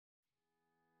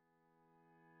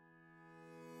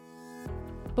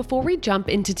Before we jump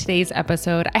into today's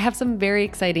episode, I have some very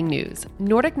exciting news.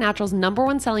 Nordic Naturals'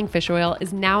 #1 selling fish oil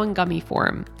is now in gummy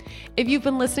form. If you've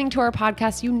been listening to our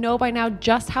podcast, you know by now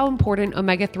just how important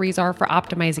omega-3s are for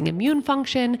optimizing immune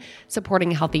function,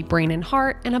 supporting a healthy brain and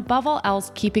heart, and above all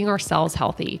else, keeping our cells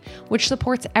healthy, which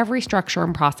supports every structure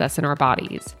and process in our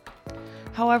bodies.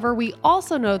 However, we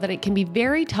also know that it can be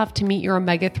very tough to meet your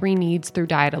omega-3 needs through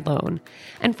diet alone.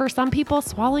 And for some people,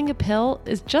 swallowing a pill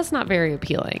is just not very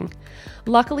appealing.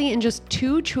 Luckily, in just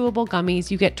 2 chewable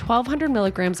gummies, you get 1,200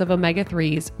 milligrams of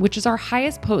omega-3s, which is our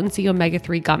highest potency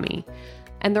omega-3 gummy.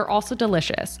 And they're also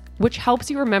delicious, which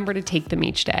helps you remember to take them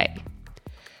each day.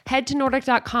 Head to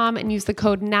Nordic.com and use the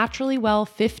code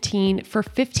NaturallyWell15 for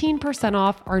 15%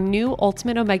 off our new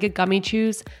Ultimate Omega Gummy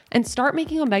Chews and start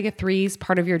making omega-3s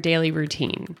part of your daily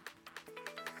routine.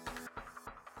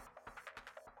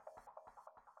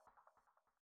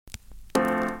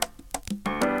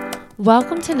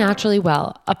 Welcome to Naturally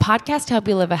Well, a podcast to help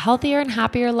you live a healthier and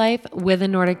happier life with a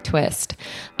Nordic twist.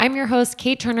 I'm your host,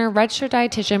 Kate Turner, registered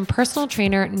dietitian, personal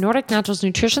trainer, Nordic Naturals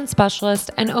nutrition specialist,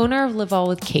 and owner of Live Well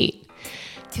with Kate.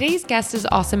 Today's guest is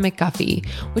Austin McGuffey,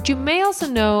 which you may also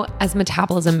know as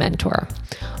Metabolism Mentor.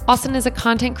 Austin is a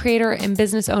content creator and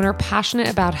business owner passionate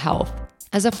about health.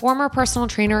 As a former personal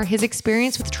trainer, his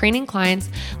experience with training clients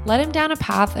led him down a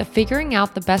path of figuring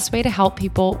out the best way to help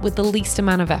people with the least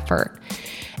amount of effort.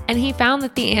 And he found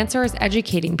that the answer is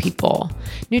educating people.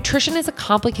 Nutrition is a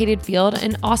complicated field,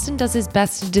 and Austin does his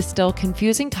best to distill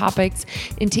confusing topics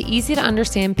into easy to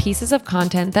understand pieces of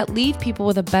content that leave people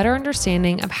with a better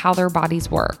understanding of how their bodies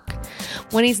work.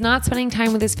 When he's not spending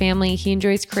time with his family, he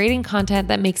enjoys creating content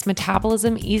that makes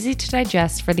metabolism easy to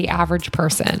digest for the average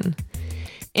person.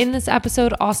 In this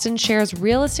episode, Austin shares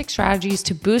realistic strategies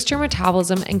to boost your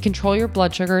metabolism and control your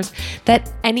blood sugars that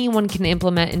anyone can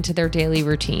implement into their daily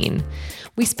routine.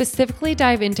 We specifically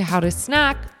dive into how to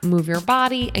snack, move your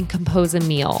body, and compose a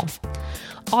meal.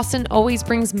 Austin always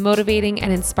brings motivating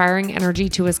and inspiring energy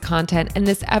to his content, and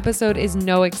this episode is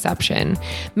no exception.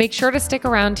 Make sure to stick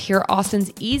around to hear Austin's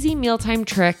easy mealtime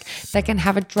trick that can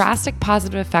have a drastic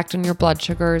positive effect on your blood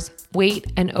sugars,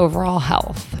 weight, and overall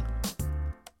health.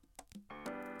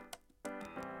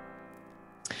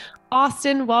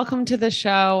 Austin, welcome to the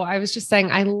show. I was just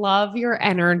saying, I love your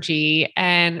energy.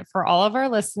 And for all of our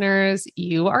listeners,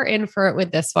 you are in for it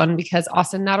with this one because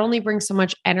Austin not only brings so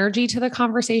much energy to the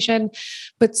conversation,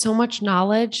 but so much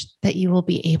knowledge that you will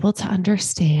be able to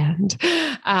understand.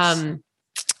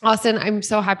 Austin, I'm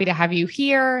so happy to have you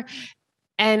here.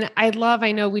 And I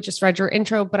know we just read your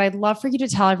intro, but I'd love for you to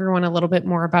tell everyone a little bit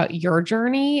more about your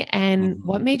journey and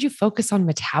what made you focus on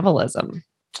metabolism.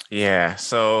 Yeah.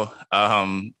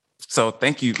 So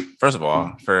thank you, first of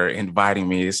all, for inviting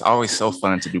me. It's always so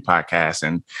fun to do podcasts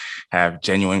and have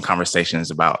genuine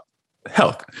conversations about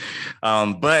health.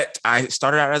 But I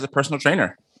started out as a personal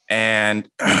trainer. And,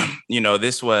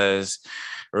 this was,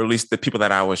 or at least the people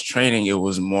that I was training, it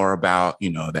was more about,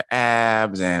 the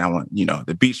abs and I want,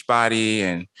 the beach body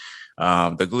and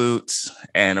the glutes.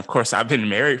 And of course, I've been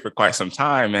married for quite some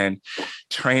time and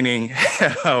training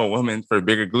a woman for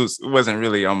bigger glutes wasn't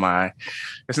really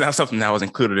it's not something that was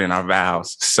included in our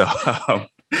vows. So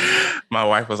my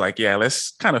wife was like, yeah,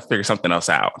 let's kind of figure something else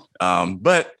out.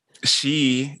 But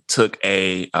she took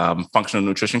a functional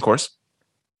nutrition course.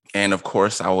 And of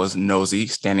course, I was nosy,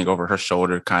 standing over her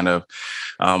shoulder, kind of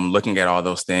looking at all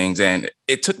those things. And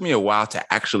it took me a while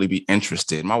to actually be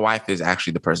interested. My wife is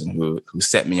actually the person who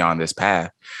set me on this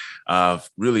path of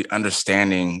really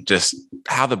understanding just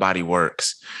how the body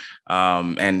works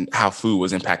and how food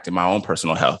was impacting my own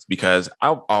personal health, because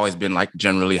I've always been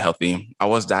generally healthy. I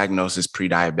was diagnosed as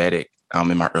pre-diabetic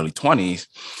in my early 20s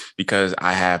because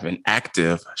I have an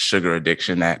active sugar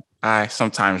addiction that I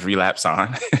sometimes relapse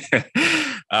on.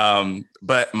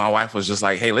 But my wife was just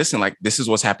like, hey, listen, this is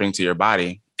what's happening to your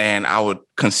body. And I would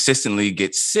consistently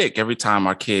get sick every time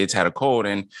our kids had a cold.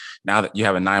 And now that you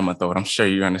have a 9-month-old, I'm sure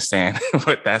you understand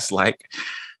what that's like.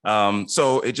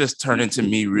 So it just turned into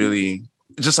me really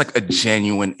just a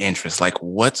genuine interest,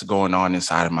 what's going on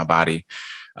inside of my body.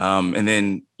 And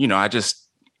then, I just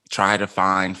try to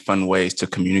find fun ways to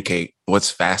communicate what's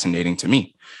fascinating to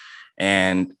me.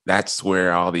 And that's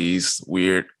where all these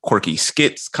weird, quirky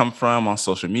skits come from on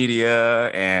social media.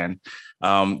 And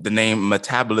the name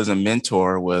Metabolism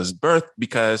Mentor was birthed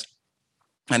because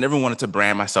I never wanted to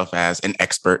brand myself as an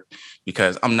expert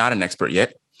because I'm not an expert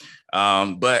yet.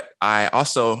 But I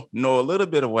also know a little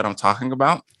bit of what I'm talking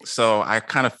about. So I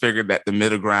kind of figured that the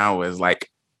middle ground was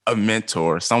a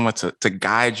mentor, someone to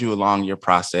guide you along your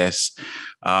process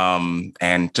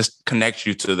and just connect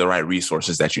you to the right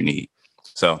resources that you need.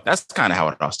 So that's kind of how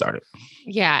it all started.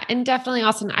 Yeah. And definitely,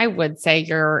 Austin, I would say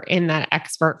you're in that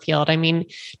expert field. I mean,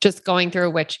 just going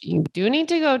through, which you do need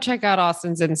to go check out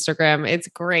Austin's Instagram. It's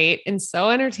great and so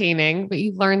entertaining, but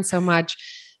you learn so much.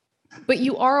 But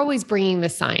you are always bringing the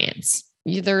science.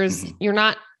 You're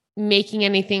not making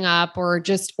anything up, or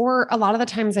a lot of the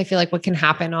times I feel like what can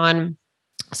happen on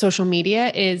social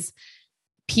media is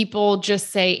people just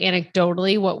say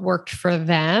anecdotally what worked for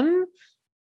them,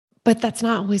 but that's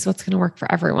not always what's going to work for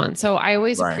everyone. So I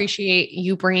always appreciate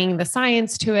you bringing the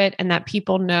science to it, and that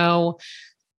people know,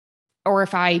 or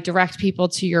if I direct people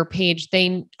to your page,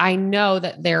 I know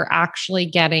that they're actually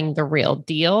getting the real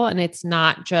deal, and it's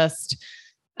not just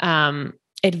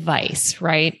advice,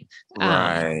 right?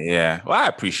 Right. Yeah. Well, I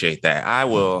appreciate that.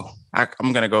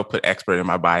 I'm going to go put expert in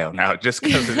my bio now just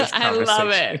because of this conversation. I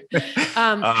love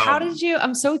it.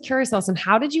 I'm so curious, Austin,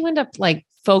 how did you end up like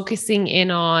focusing in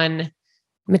on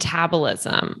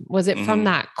metabolism? Was it from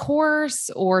that course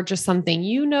or just something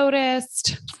you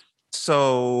noticed?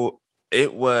 So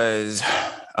it was,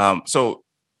 so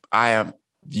I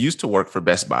used to work for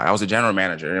Best Buy. I was a general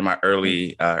manager in my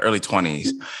early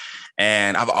 20s.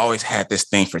 And I've always had this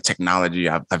thing for technology.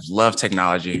 I've loved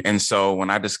technology. And so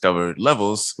when I discovered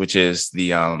Levels, which is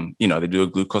the, they do a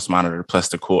glucose monitor plus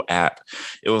the cool app,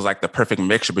 it was like the perfect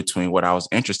mixture between what I was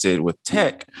interested with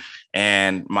tech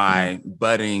and my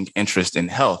budding interest in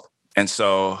health. And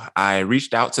so I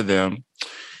reached out to them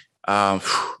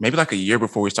maybe like a year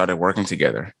before we started working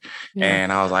together. Yeah.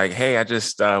 And I was like, hey, I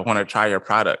just want to try your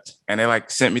product. And they like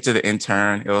sent me to the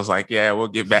intern. It was like, yeah, we'll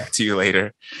get back to you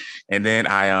later. And then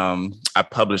I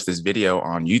published this video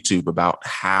on YouTube about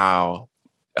how,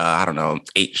 8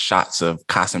 shots of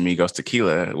Casamigos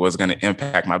tequila was going to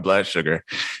impact my blood sugar.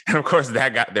 And of course,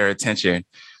 that got their attention.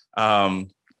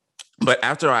 But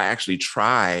after I actually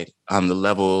tried the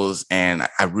Levels and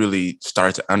I really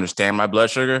started to understand my blood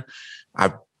sugar,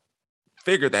 I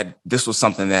figured that this was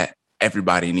something that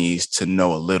everybody needs to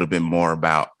know a little bit more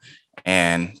about,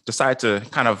 and decided to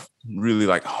kind of really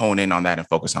like hone in on that and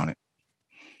focus on it.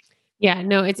 Yeah,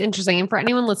 no, it's interesting. And for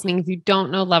anyone listening, if you don't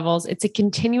know Levels, it's a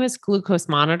continuous glucose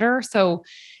monitor. So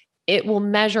it will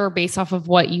measure based off of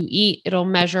what you eat. It'll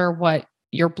measure what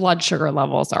your blood sugar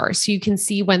levels are. So you can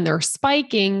see when they're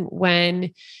spiking,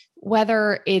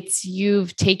 whether it's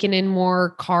you've taken in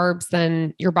more carbs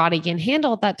than your body can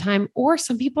handle at that time, or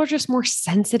some people are just more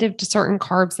sensitive to certain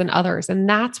carbs than others. And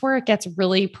that's where it gets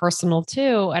really personal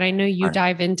too. And I know you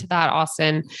dive into that,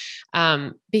 Austin,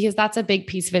 because that's a big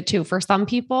piece of it too. For some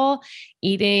people,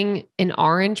 eating an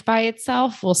orange by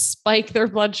itself will spike their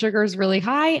blood sugars really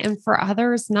high. And for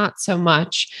others, not so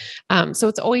much. So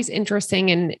it's always interesting.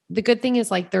 And the good thing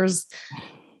is like, there's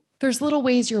little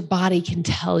ways your body can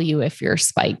tell you if you're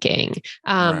spiking.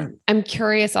 I'm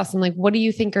curious, Austin, like, what do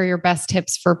you think are your best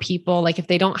tips for people? Like if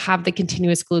they don't have the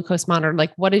continuous glucose monitor,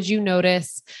 like what did you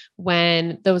notice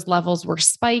when those levels were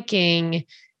spiking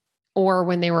or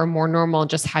when they were more normal,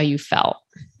 just how you felt?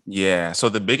 Yeah. So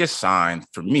the biggest sign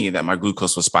for me that my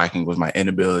glucose was spiking was my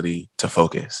inability to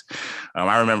focus.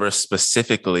 I remember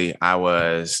specifically, I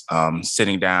was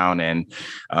sitting down and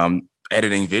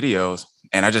editing videos,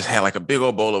 and I just had like a big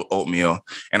old bowl of oatmeal.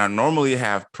 And I normally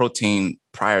have protein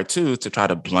prior to try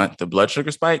to blunt the blood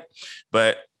sugar spike,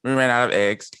 but we ran out of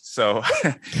eggs. So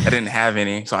I didn't have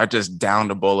any. So I just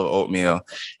downed a bowl of oatmeal,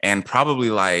 and probably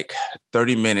like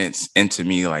 30 minutes into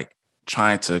me, like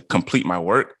trying to complete my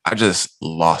work, I just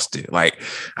lost it. Like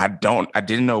I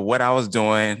didn't know what I was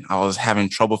doing. I was having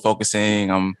trouble focusing.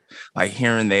 I'm like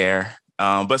here and there.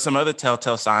 But some other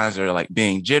telltale signs are like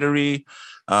being jittery.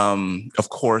 Of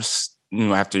course,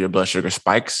 after your blood sugar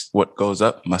spikes, what goes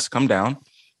up must come down.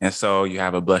 And so you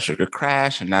have a blood sugar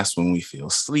crash, and that's when we feel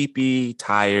sleepy,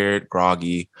 tired,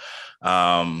 groggy,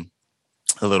 a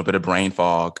little bit of brain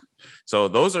fog. So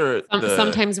those are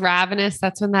sometimes ravenous.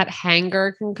 That's when that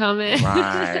hanger can come in.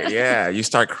 Right. Yeah. You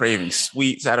start craving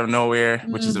sweets out of nowhere,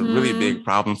 which is a really big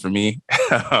problem for me.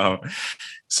 So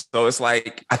it's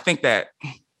like, I think that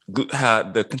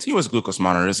the continuous glucose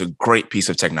monitor is a great piece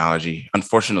of technology.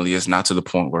 Unfortunately, it's not to the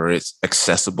point where it's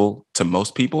accessible to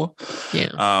most people,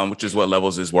 which is what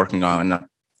Levels is working on. I'm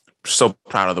so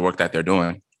proud of the work that they're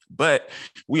doing. But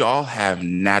we all have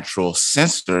natural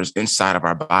sensors inside of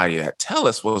our body that tell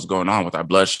us what's going on with our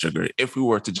blood sugar if we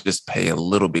were to just pay a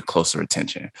little bit closer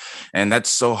attention. And that's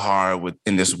so hard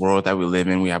in this world that we live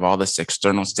in. We have all this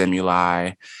external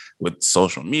stimuli with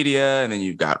social media, and then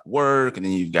you've got work, and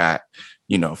then you've got,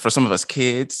 for some of us,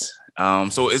 kids.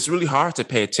 So it's really hard to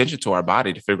pay attention to our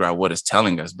body to figure out what it's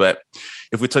telling us. But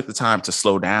if we took the time to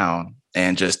slow down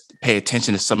and just pay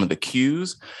attention to some of the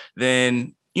cues,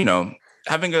 then,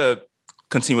 having a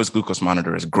continuous glucose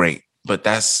monitor is great. but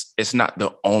it's not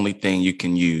the only thing you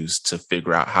can use to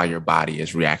figure out how your body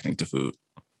is reacting to food.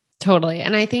 Totally.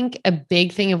 And I think a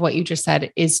big thing of what you just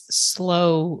said is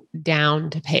slow down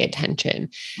to pay attention.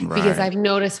 Because Right. I've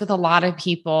noticed with a lot of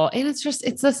people, and it's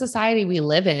the society we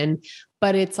live in,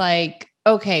 but it's like,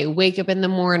 okay, wake up in the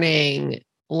morning,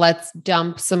 let's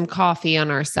dump some coffee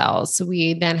on ourselves. So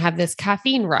we then have this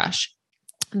caffeine rush.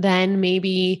 Then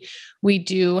maybe we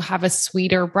do have a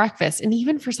sweeter breakfast. And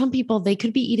even for some people, they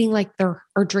could be eating like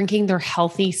or drinking their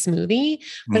healthy smoothie,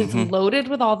 but it's loaded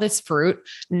with all this fruit,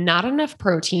 not enough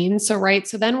protein. So, right.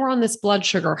 So then we're on this blood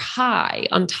sugar high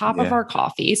on top of our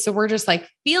coffee. So we're just like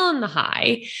feeling the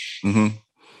high.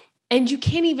 And you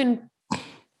can't even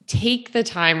take the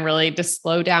time really to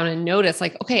slow down and notice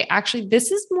like, okay, actually,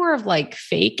 this is more of like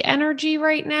fake energy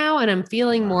right now. And I'm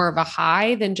feeling more of a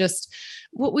high than just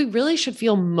what we really should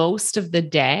feel most of the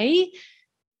day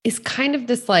is kind of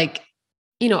this like,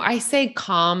 I say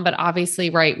calm, but obviously,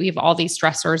 right, we have all these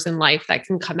stressors in life that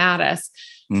can come at us.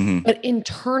 But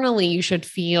internally, you should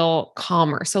feel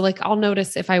calmer. So like I'll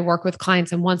notice if I work with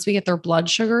clients and once we get their blood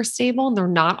sugar stable and they're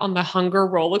not on the hunger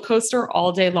roller coaster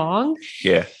all day long,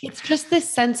 it's just this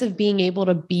sense of being able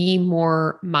to be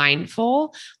more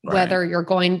mindful, whether you're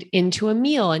going into a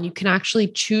meal and you can actually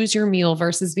choose your meal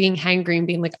versus being hangry and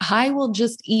being like, I will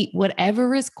just eat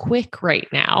whatever is quick right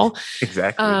now.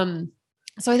 Exactly.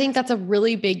 So I think that's a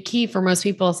really big key for most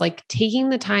people is like taking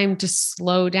the time to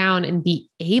slow down and be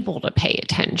able to pay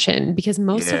attention because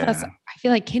most of us, I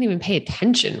feel like can't even pay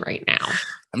attention right now.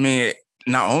 I mean,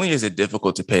 not only is it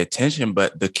difficult to pay attention,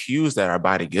 but the cues that our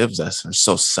body gives us are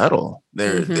so subtle.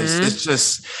 It's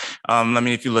just, I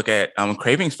mean, if you look at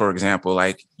cravings, for example,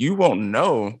 like you won't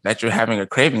know that you're having a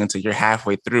craving until you're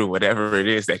halfway through whatever it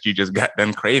is that you just got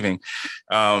done craving.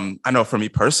 I know for me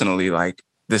personally, like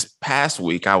this past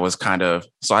week, I was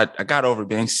I got over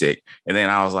being sick and then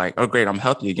I was like, oh, great, I'm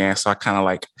healthy again. So I kind of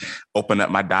like opened up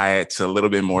my diet to a little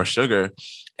bit more sugar.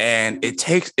 And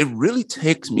it really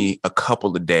takes me a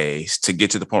couple of days to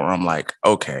get to the point where I'm like,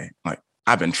 okay, like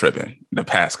I've been tripping the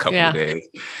past couple of days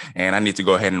and I need to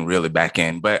go ahead and reel it back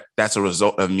in. But that's a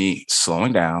result of me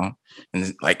slowing down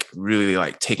and like really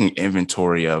like taking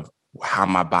inventory of how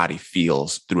my body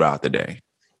feels throughout the day.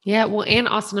 Yeah. Well, and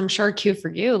Austin, I'm sure Q for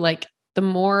you, like the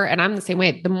more, and I'm the same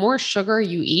way, the more sugar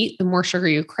you eat, the more sugar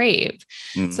you crave.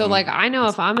 So like, I know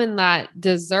if I'm in that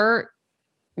dessert,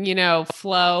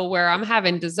 flow where I'm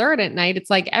having dessert at night, it's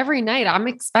like every night I'm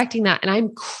expecting that and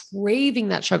I'm craving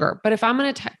that sugar. But if I'm in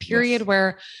a period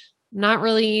where I'm not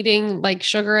really eating like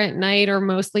sugar at night or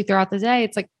mostly throughout the day,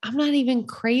 it's like, I'm not even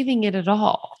craving it at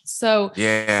all. So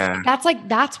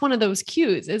that's one of those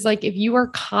cues is like, if you are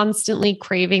constantly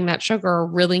craving that sugar or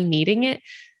really needing it,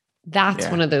 that's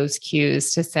one of those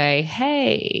cues to say,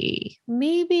 hey,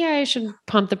 maybe I should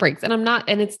pump the brakes. And I'm not,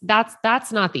 and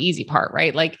that's not the easy part,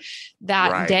 right? Like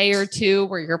that day or two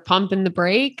where you're pumping the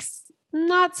brakes,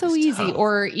 not so easy. Tough.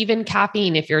 Or even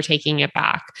caffeine if you're taking it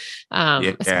back,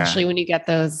 especially when you get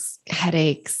those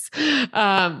headaches.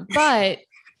 But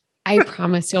I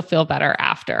promise you'll feel better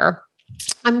after.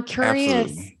 I'm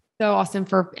curious though, Austin,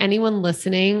 for anyone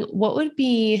listening, what would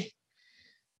be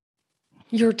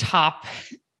your top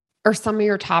or some of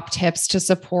your top tips to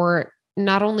support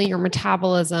not only your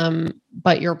metabolism,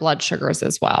 but your blood sugars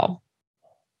as well?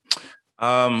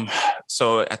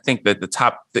 So I think that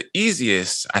the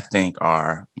easiest I think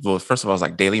are, well, first of all, is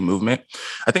like daily movement.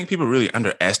 I think people really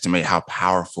underestimate how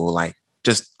powerful like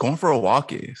just going for a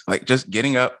walk is, like just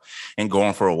getting up and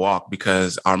going for a walk,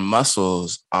 because our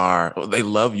muscles they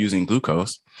love using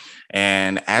glucose.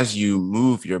 And as you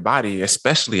move your body,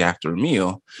 especially after a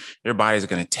meal, your body is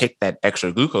going to take that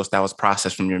extra glucose that was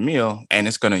processed from your meal and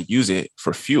it's going to use it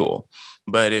for fuel.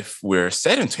 But if we're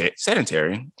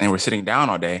sedentary and we're sitting down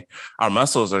all day, our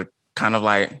muscles are kind of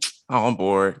like, oh, I'm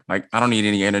bored. Like, I don't need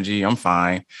any energy. I'm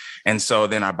fine. And so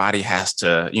then our body has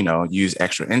to, use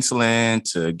extra insulin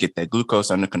to get that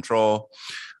glucose under control.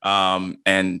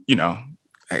 And,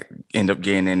 end up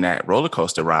getting in that roller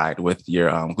coaster ride with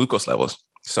your glucose levels.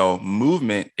 So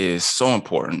movement is so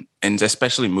important, and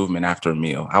especially movement after a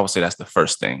meal. I would say that's the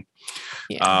first thing.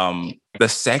 Yeah. The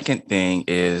second thing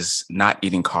is not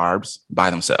eating carbs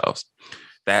by themselves.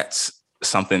 That's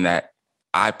something that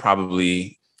I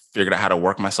probably figured out how to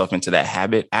work myself into that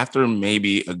habit after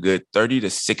maybe a good 30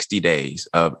 to 60 days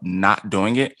of not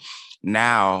doing it.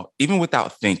 Now, even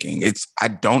without thinking, I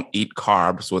don't eat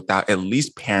carbs without at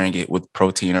least pairing it with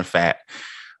protein or fat.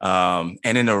 And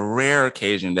in a rare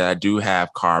occasion that I do have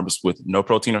carbs with no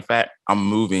protein or fat, I'm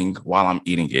moving while I'm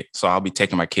eating it. So I'll be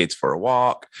taking my kids for a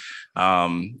walk.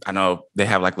 I know they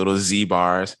have like little Z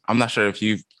bars. I'm not sure if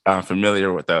you're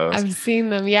familiar with those. I've seen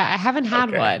them. Yeah, I haven't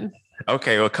had one.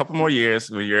 Okay, well, a couple more years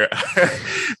when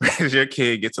when your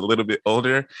kid gets a little bit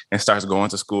older and starts going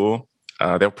to school,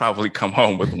 they'll probably come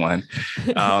home with one.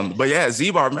 But yeah,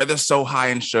 Z-Bar, man, they're so high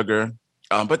in sugar,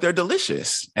 but they're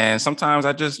delicious. And sometimes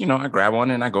I just, I grab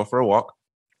one and I go for a walk.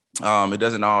 It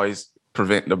doesn't always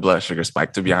prevent the blood sugar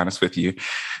spike, to be honest with you.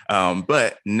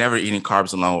 But never eating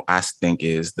carbs alone, I think,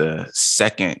 is the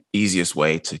second easiest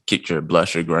way to keep your blood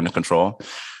sugar under control.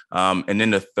 And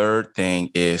then the third thing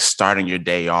is starting your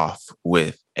day off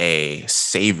with a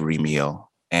savory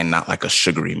meal and not like a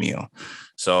sugary meal.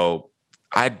 So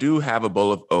I do have a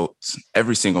bowl of oats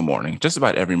every single morning, just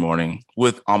about every morning,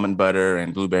 with almond butter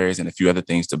and blueberries and a few other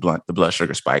things to blunt the blood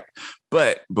sugar spike.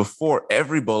 But before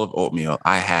every bowl of oatmeal,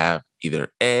 I have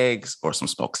either eggs or some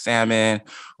smoked salmon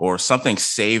or something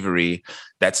savory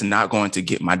that's not going to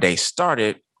get my day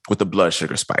started with the blood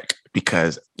sugar spike,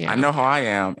 because I know how I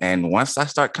am. And once I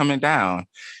start coming down,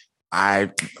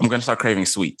 I'm going to start craving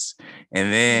sweets.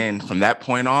 And then from that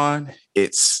point on,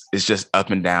 it's just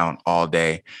up and down all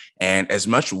day. And as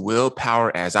much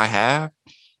willpower as I have,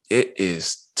 it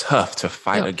is tough to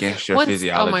fight against your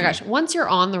physiology. Oh my gosh. Once you're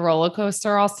on the roller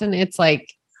coaster, Austin,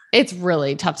 it's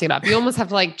really tough to get up. You almost have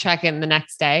to like check in the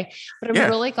next day. But I'm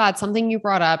really glad something you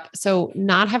brought up. So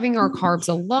not having our carbs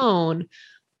alone,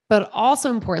 but also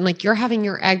important, like you're having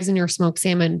your eggs and your smoked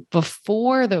salmon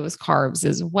before those carbs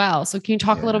as well. So can you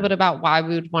talk a little bit about why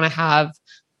we would want to have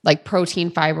like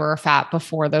protein, fiber, or fat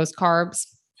before those carbs?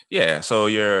 Yeah. So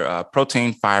your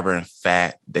protein, fiber, and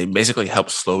fat, they basically help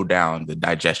slow down the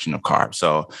digestion of carbs.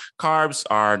 So carbs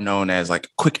are known as like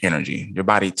quick energy. Your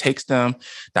body takes them,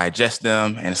 digests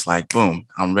them, and it's like, boom,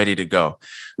 I'm ready to go.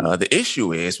 The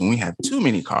issue is when we have too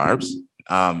many carbs,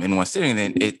 in one sitting,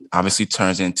 then it obviously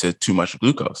turns into too much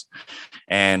glucose.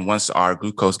 And once our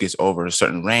glucose gets over a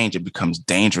certain range, it becomes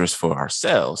dangerous for our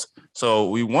cells. So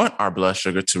we want our blood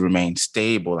sugar to remain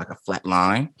stable, like a flat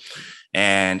line.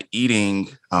 And eating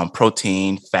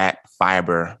protein, fat,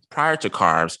 fiber prior to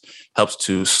carbs helps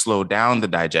to slow down the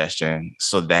digestion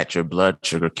so that your blood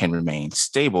sugar can remain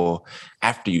stable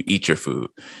after you eat your food.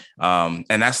 And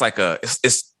that's like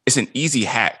it's an easy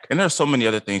hack. And there's so many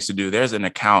other things to do. There's an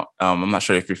account, I'm not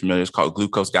sure if you're familiar, it's called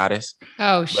Glucose Goddess.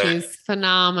 Oh, she's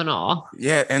phenomenal.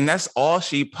 Yeah. And that's all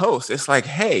she posts. It's like,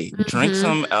 hey, drink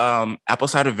some apple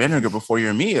cider vinegar before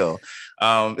your meal.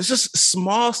 It's just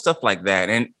small stuff like that.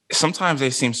 And sometimes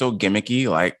they seem so gimmicky.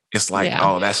 Like, it's like,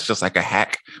 oh, that's just like a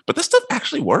hack. But this stuff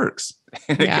actually works.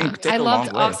 I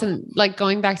loved Austin, like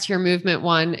going back to your movement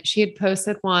one, she had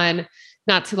posted one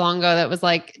not too long ago that was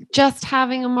like just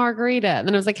having a margarita. And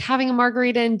then it was like having a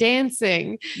margarita and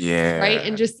dancing. Yeah. Right.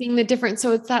 And just seeing the difference.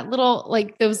 So it's that little,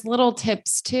 like those little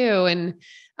tips too. And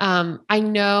I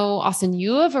know, Austin,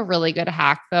 you have a really good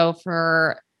hack though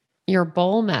for your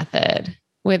bowl method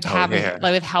with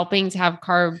with helping to have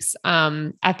carbs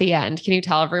at the end. Can you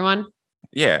tell everyone?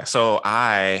 Yeah. So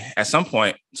at some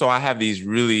point, I have these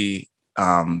really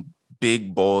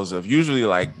big bowls of usually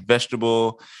like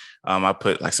vegetable. I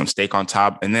put like some steak on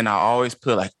top, and then I always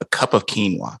put like a cup of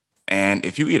quinoa. And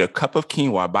if you eat a cup of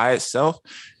quinoa by itself,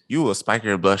 you will spike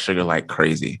your blood sugar like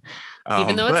crazy.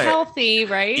 Even though it's healthy,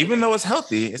 right? Even though it's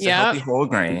healthy, it's a healthy whole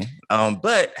grain.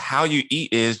 But how you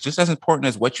eat is just as important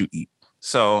as what you eat.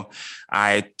 So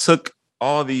I took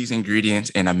all these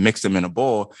ingredients and I mixed them in a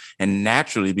bowl. And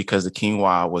naturally, because the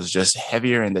quinoa was just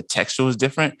heavier and the texture was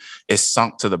different, it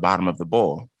sunk to the bottom of the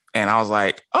bowl. And I was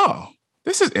like, oh,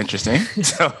 this is interesting.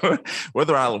 So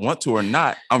whether I want to or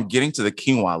not, I'm getting to the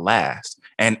quinoa last.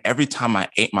 And every time I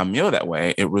ate my meal that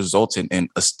way, it resulted in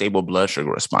a stable blood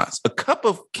sugar response. A cup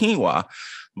of quinoa,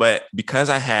 but because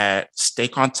I had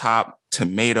steak on top,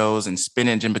 tomatoes and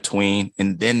spinach in between,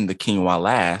 and then the quinoa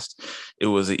last, it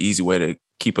was an easy way to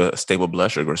keep a stable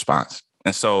blood sugar response.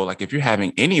 And so like if you're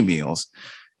having any meals,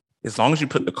 as long as you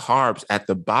put the carbs at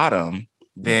the bottom,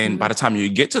 then by the time you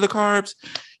get to the carbs,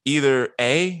 either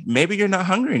maybe you're not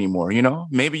hungry anymore,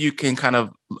 maybe you can kind of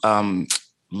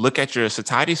look at your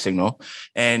satiety signal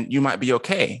and you might be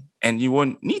okay and you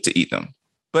wouldn't need to eat them.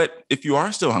 But if you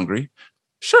are still hungry,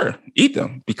 sure, eat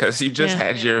them because you just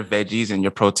had your veggies and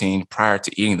your protein prior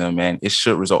to eating them, and it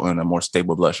should result in a more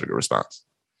stable blood sugar response.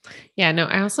 Yeah, no,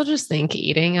 I also just think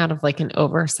eating out of like an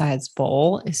oversized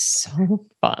bowl is so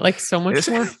fun, like so much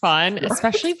more fun,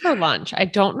 especially for lunch. I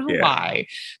don't know why,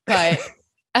 but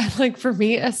like for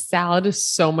me, a salad is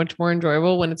so much more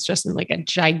enjoyable when it's just in like a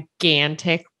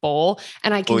gigantic bowl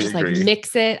and I can just like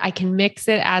mix it. I can mix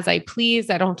it as I please.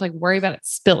 I don't have to like worry about it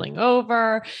spilling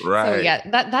over. Right. So yeah,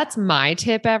 that's my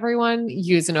tip, everyone.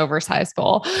 Use an oversized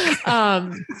bowl.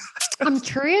 I'm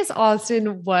curious,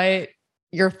 Austin, what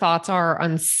your thoughts are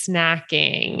on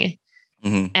snacking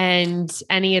Mhm. And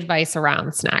any advice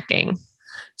around snacking?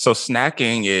 So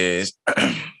snacking is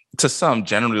to some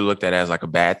generally looked at as like a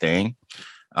bad thing,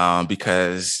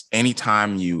 because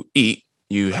anytime you eat,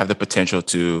 you have the potential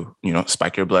to,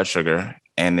 spike your blood sugar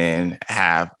and then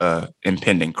have a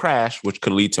impending crash, which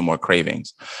could lead to more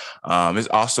cravings. It's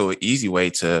also an easy way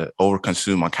to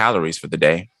overconsume on calories for the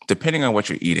day, depending on what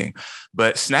you're eating.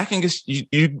 But snacking is,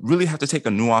 you really have to take a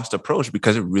nuanced approach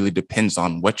because it really depends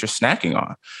on what you're snacking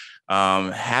on.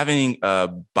 Having a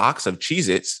box of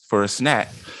Cheez-Its for a snack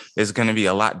is going to be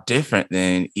a lot different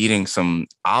than eating some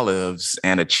olives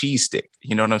and a cheese stick.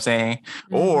 You know what I'm saying?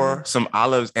 Mm-hmm. Or some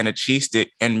olives and a cheese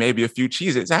stick and maybe a few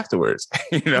Cheez-Its afterwards.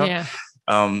 Yeah.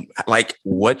 Like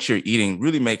what you're eating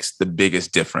really makes the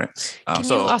biggest difference.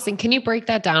 Austin, can you break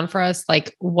that down for us?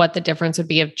 Like what the difference would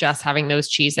be of just having those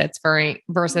Cheez-Its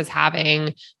versus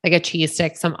having like a cheese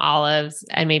stick, some olives,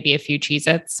 and maybe a few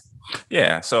Cheez-Its?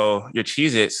 Yeah. So your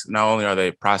Cheez-Its, not only are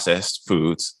they processed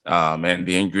foods, and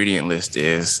the ingredient list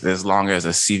is as long as a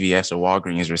CVS or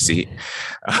Walgreens receipt,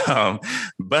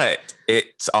 but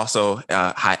it's also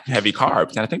high, heavy carbs.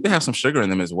 And I think they have some sugar in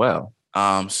them as well.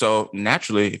 So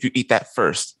naturally, if you eat that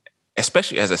first,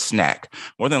 especially as a snack,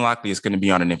 more than likely it's going to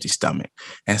be on an empty stomach.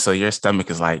 And so your stomach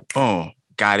is like, boom,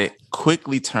 got it,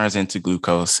 quickly turns into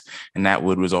glucose, and that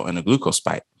would result in a glucose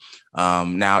spike.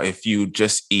 Now, if you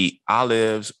just eat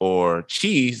olives or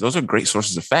cheese, those are great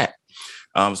sources of fat,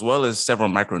 as well as several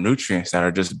micronutrients that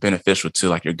are just beneficial to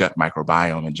like your gut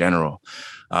microbiome in general.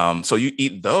 So you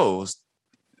eat those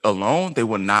alone, they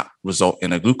will not result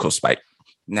in a glucose spike.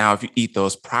 Now, if you eat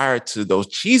those prior to those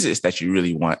Cheez-Its that you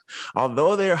really want,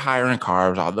 although they're higher in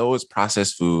carbs, although it's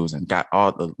processed foods and got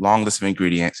all the long list of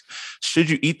ingredients, should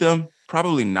you eat them?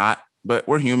 Probably not. But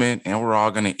we're human and we're all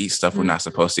going to eat stuff we're not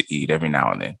supposed to eat every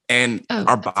now and then. And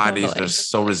our bodies are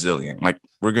so resilient. Like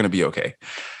we're going to be okay.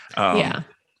 Yeah.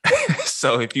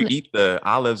 So if you eat the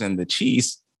olives and the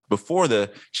cheese before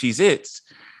the Cheez-Its,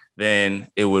 then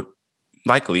it would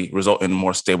likely result in a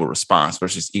more stable response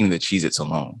versus eating the Cheez-Its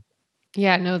alone.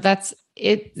 Yeah, no, that's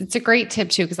it. It's a great tip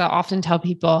too, because I often tell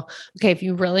people, okay, if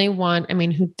you really want, I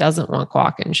mean, who doesn't want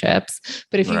guac and chips?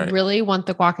 But if you really want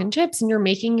the guac and chips and you're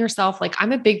making yourself, like,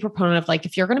 I'm a big proponent of like,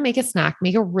 if you're going to make a snack,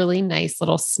 make a really nice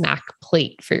little snack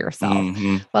plate for yourself.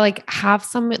 Mm-hmm. But like have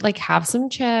some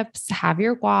chips, have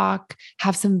your guac,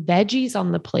 have some veggies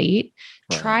on the plate.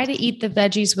 Try to eat the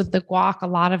veggies with the guac, a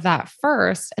lot of that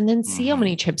first, and then see how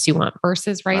many chips you want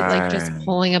versus, like just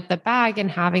pulling up the bag and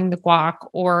having the guac.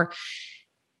 Or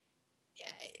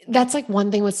that's like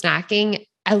one thing with snacking.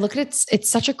 I look at it, it's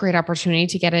such a great opportunity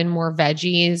to get in more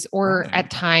veggies or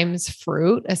at times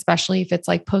fruit, especially if it's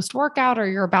like post-workout or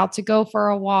you're about to go for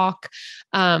a walk.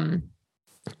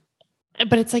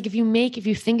 But it's like, if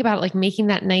you think about it, like making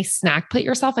that nice snack plate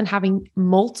yourself and having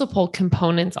multiple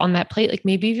components on that plate, like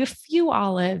maybe a few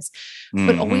olives,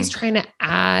 but always trying to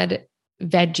add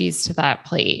veggies to that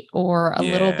plate or a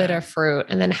little bit of fruit,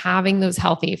 and then having those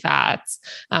healthy fats.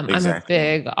 Exactly. I'm a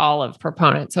big olive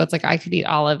proponent. So it's like, I could eat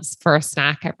olives for a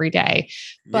snack every day,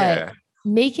 but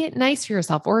make it nice for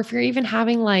yourself. Or if you're even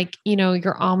having like,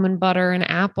 your almond butter and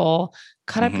apple,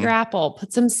 cut up your apple,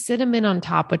 put some cinnamon on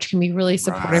top, which can be really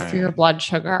supportive for your blood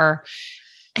sugar,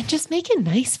 and just make it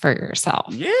nice for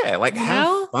yourself. Yeah. Like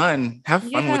have fun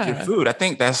with your food. I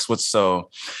think that's what's so,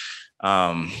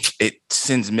 it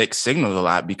sends mixed signals a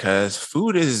lot, because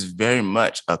food is very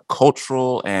much a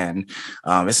cultural and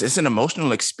it's an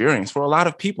emotional experience for a lot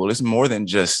of people. It's more than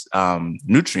just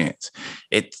nutrients.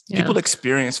 People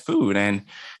experience food, and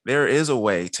there is a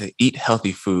way to eat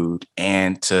healthy food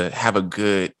and to have a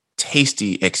good,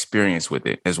 tasty experience with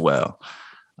it as well.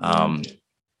 I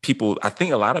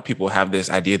think a lot of people have this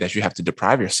idea that you have to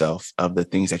deprive yourself of the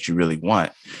things that you really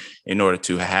want in order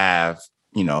to have,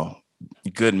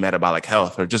 good metabolic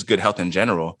health or just good health in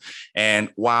general. And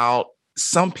while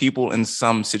some people in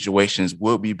some situations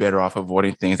will be better off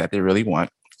avoiding things that they really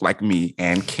want, like me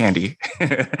and candy,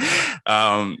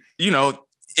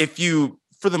 if you,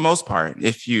 for the most part,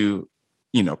 if you,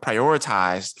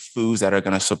 prioritize foods that are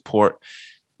going to support,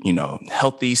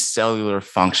 healthy cellular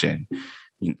function,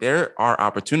 there are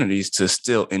opportunities to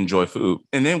still enjoy food.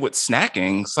 And then with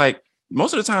snacking, it's like,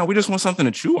 most of the time we just want something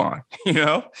to chew on,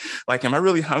 like, am I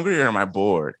really hungry or am I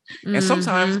bored? And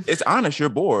sometimes it's honest, you're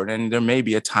bored. And there may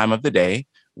be a time of the day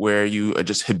where you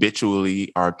just habitually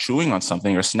are chewing on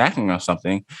something or snacking on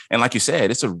something. And like you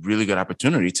said, it's a really good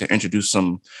opportunity to introduce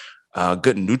some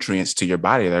good nutrients to your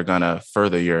body that are going to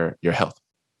further your health.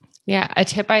 Yeah. A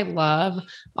tip I love,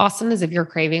 Austin, is if you're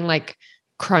craving like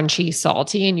crunchy,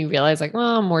 salty, and you realize like,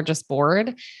 well, I'm more just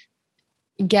bored,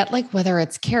 get like, whether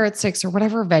it's carrot sticks or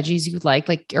whatever veggies you like,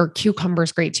 or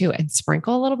cucumbers, great too, and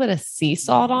sprinkle a little bit of sea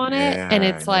salt on it. And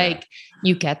it's like,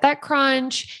 you get that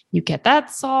crunch, you get that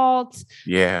salt.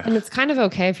 Yeah. And it's kind of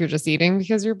okay if you're just eating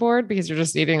because you're bored, because you're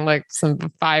just eating like some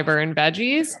fiber and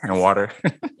veggies and water.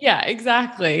 Yeah,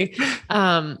 exactly.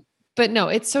 But no,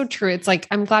 it's so true. It's like,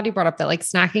 I'm glad you brought up that like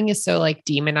snacking is so like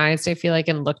demonized, I feel like,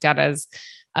 and looked at as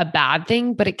a bad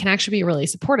thing, but it can actually be a really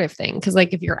supportive thing. Cause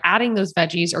like if you're adding those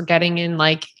veggies or getting in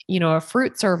like, a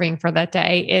fruit serving for that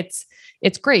day,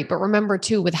 it's great. But remember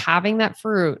too, with having that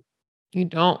fruit,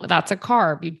 that's a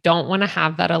carb. You don't want to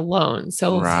have that alone.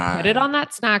 So put it on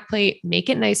that snack plate, make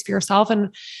it nice for yourself.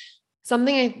 And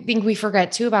something I think we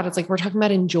forget too about it's like, we're talking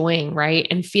about enjoying, right?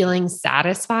 And feeling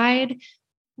satisfied.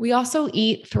 We also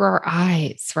eat through our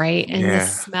eyes, right? And the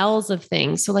smells of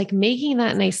things. So like making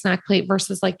that nice snack plate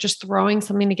versus like just throwing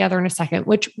something together in a second,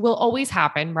 which will always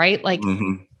happen, right? Like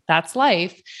that's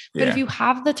life. But if you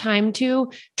have the time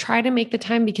to try to make the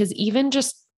time, because even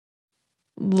just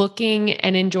looking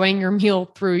and enjoying your meal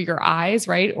through your eyes,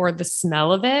 right? Or the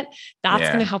smell of it, that's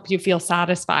going to help you feel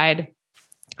satisfied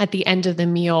at the end of the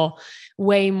meal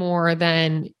way more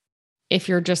than if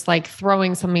you're just like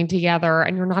throwing something together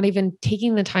and you're not even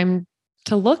taking the time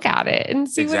to look at it and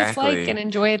see what it's like and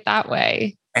enjoy it that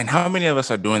way. And how many of us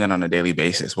are doing that on a daily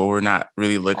basis where we're not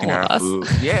really looking at our food?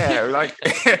 Yeah, like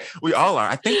we all are.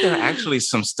 I think there are actually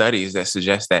some studies that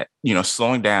suggest that,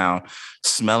 slowing down,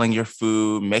 smelling your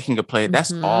food, making a plate,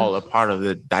 that's all a part of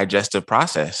the digestive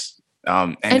process.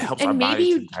 And it helps our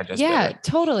body to digest better.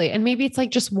 Totally. And maybe it's like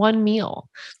just one meal,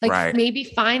 like maybe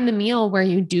find the meal where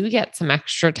you do get some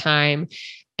extra time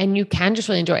and you can just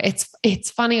really enjoy it.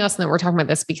 It's funny, Austin, that we're talking about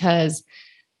this because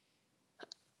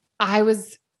I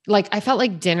felt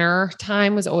like dinner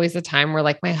time was always a time where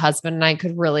like my husband and I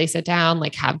could really sit down,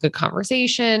 like have good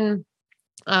conversation,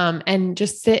 and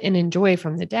just sit and enjoy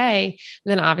from the day.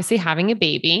 And then obviously having a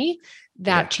baby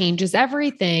that changes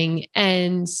everything.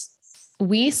 And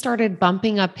we started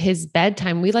bumping up his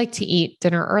bedtime. We like to eat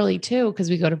dinner early too, because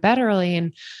we go to bed early,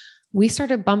 and we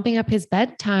started bumping up his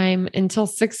bedtime until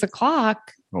 6:00.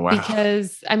 Wow.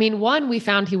 Because one, we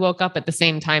found he woke up at the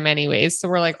same time anyways. So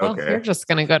we're like, well, you're just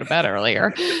going to go to bed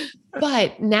earlier.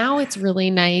 But now it's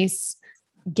really nice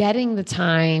getting the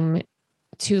time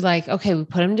to like, okay, we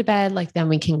put him to bed, like then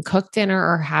we can cook dinner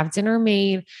or have dinner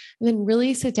made and then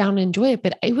really sit down and enjoy it.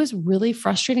 But it was really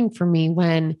frustrating for me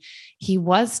when he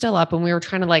was still up and we were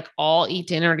trying to like all eat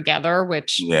dinner together,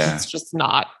 which is just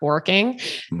not working.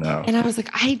 No. And I was like,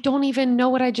 I don't even know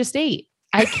what I just ate.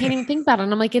 I can't even think about it.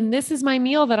 And I'm like, and this is my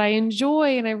meal that I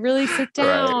enjoy and I really sit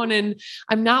down and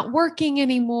I'm not working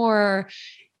anymore.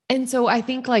 And so I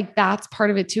think like that's part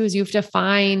of it too, is you have to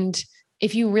find,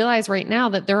 if you realize right now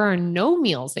that there are no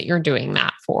meals that you're doing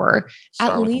that for,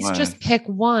 at least just pick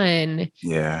one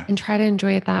and try to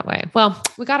enjoy it that way. Well,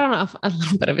 we got on a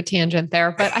little bit of a tangent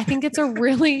there, but I think it's a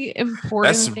really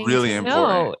important thing to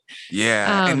note.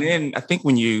 Yeah. And then I think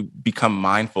when you become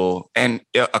mindful and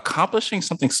accomplishing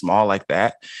something small like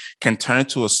that can turn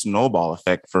into a snowball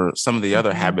effect for some of the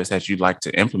other habits that you'd like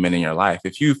to implement in your life.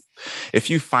 If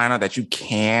you find out that you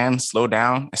can slow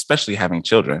down, especially having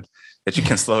children, that you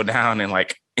can slow down and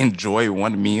like enjoy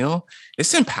one meal,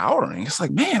 it's empowering. It's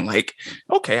like, man, like,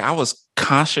 okay, I was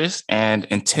conscious and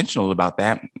intentional about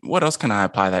that. What else can I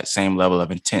apply that same level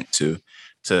of intent to,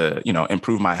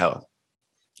 improve my health?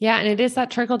 Yeah. And it is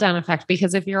that trickle down effect,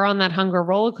 because if you're on that hunger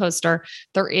roller coaster,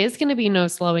 there is going to be no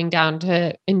slowing down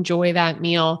to enjoy that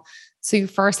meal. So you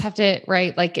first have to,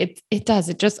 right? Like it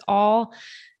just all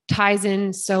ties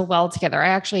in so well together.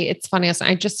 It's funny.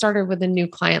 I just started with a new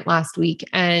client last week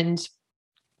and,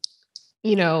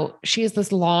 she has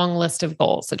this long list of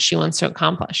goals that she wants to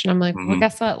accomplish. And I'm like, well,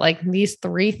 guess what? Like these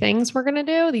 3 things we're going to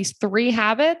do, these 3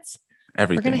 habits, we're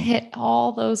going to hit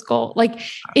all those goals. Like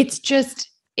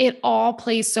it all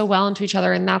plays so well into each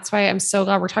other. And that's why I'm so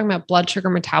glad we're talking about blood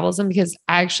sugar metabolism, because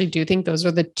I actually do think those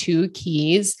are the 2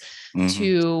 keys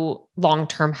to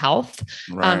long-term health.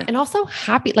 And also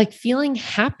feeling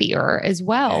happier as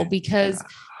well, because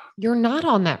you're not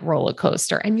on that roller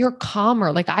coaster and you're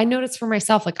calmer. Like I noticed for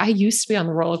myself, like I used to be on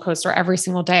the roller coaster every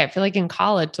single day. I feel like in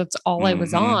college, that's all I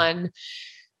was on.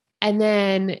 And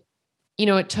then,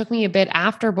 it took me a bit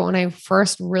after, but when I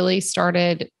first really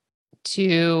started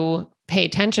to pay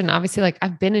attention, obviously, like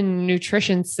I've been in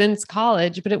nutrition since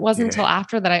college, but it wasn't until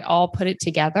after that I all put it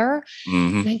together.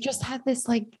 And I just had this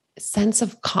like sense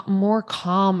of more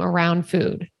calm around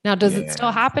food. Now, does it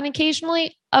still happen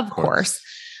occasionally? Of course.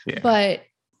 But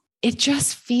it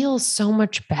just feels so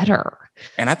much better.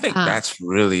 And I think that's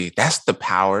the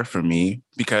power for me,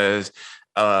 because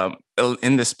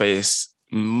in this space,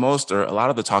 most or a lot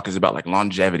of the talk is about like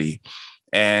longevity.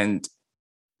 And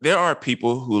there are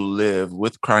people who live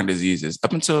with chronic diseases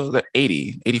up until the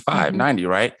 80, 85, 90,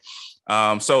 right?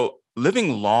 So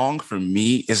living long for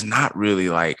me is not really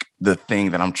like the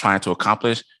thing that I'm trying to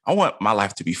accomplish. I want my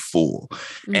life to be full.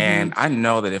 And I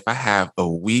know that if I have a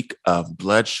week of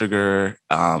blood sugar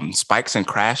spikes and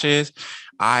crashes,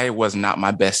 I was not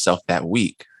my best self that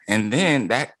week. And then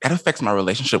that affects my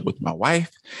relationship with my wife.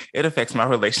 It affects my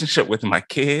relationship with my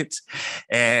kids.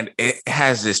 And it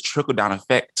has this trickle down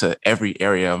effect to every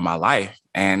area of my life.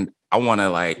 And I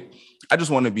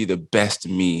just want to be the best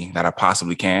me that I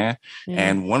possibly can.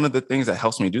 And one of the things that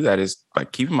helps me do that is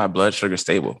like keeping my blood sugar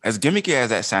stable. As gimmicky as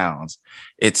that sounds,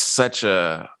 it's such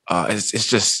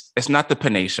it's not the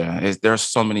panacea. There are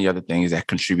so many other things that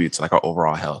contribute to like our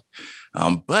overall health.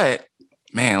 But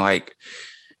man, like,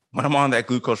 when I'm on that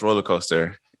glucose roller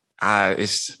coaster, I'm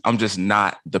just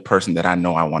not the person that I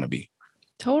know I want to be.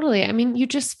 Totally. I mean, you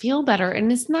just feel better.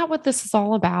 And isn't that what this is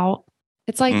all about?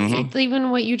 It's like, it's even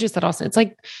what you just said, Austin. It's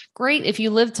like, great if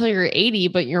you live till you're 80,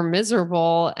 but you're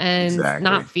miserable and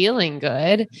not feeling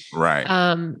good. Right.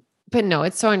 But no,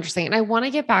 it's so interesting. And I want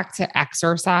to get back to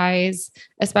exercise,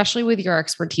 especially with your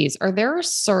expertise. Are there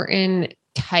certain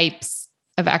types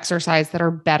of exercise that are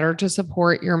better to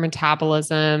support your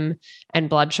metabolism and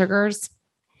blood sugars?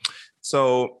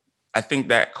 So I think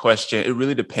that question, it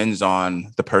really depends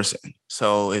on the person.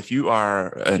 So if you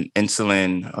are an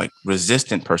insulin like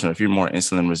resistant person, if you're more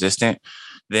insulin resistant,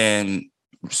 then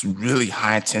really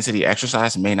high intensity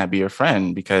exercise may not be your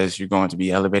friend because you're going to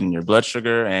be elevating your blood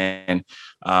sugar and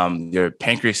your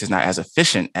pancreas is not as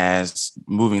efficient as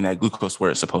moving that glucose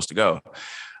where it's supposed to go.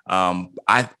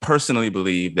 I personally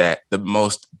believe that the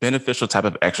most beneficial type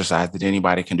of exercise that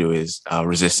anybody can do is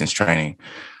resistance training,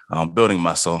 building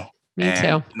muscle. Me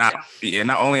too. Not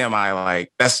only am I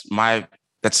like, that's my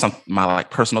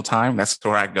like personal time. That's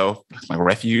where I go. That's my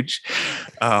refuge.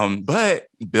 But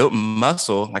built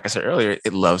muscle, like I said earlier,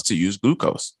 it loves to use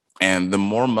glucose. And the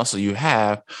more muscle you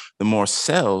have, the more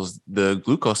cells the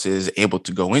glucose is able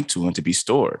to go into and to be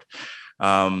stored.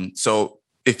 So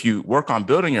if you work on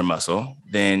building your muscle,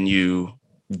 then you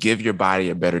give your body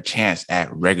a better chance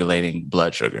at regulating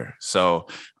blood sugar. So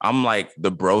I'm like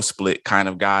the bro split kind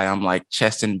of guy. I'm like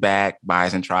chest and back,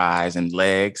 bis and tris and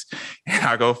legs. And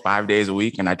I go 5 days a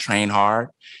week and I train hard.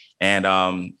 And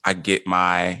I get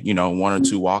my, 1 or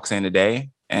 2 walks in a day.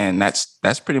 And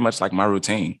that's pretty much like my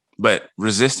routine. But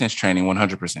resistance training,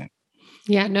 100%.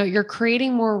 Yeah, no, you're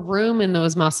creating more room in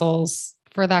those muscles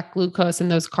for that glucose and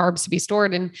those carbs to be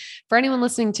stored. And for anyone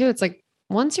listening too, it's like,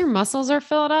 once your muscles are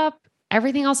filled up,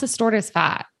 everything else is stored as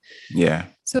fat. Yeah.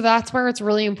 So that's where it's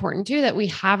really important too, that we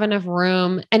have enough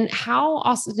room. And how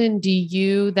often do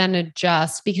you then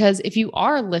adjust? Because if you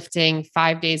are lifting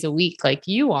 5 days a week, like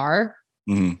you are,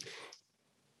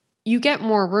 you get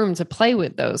more room to play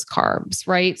with those carbs,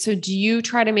 right? So do you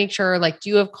try to make sure, like, do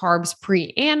you have carbs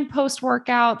pre and post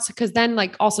workouts? Because then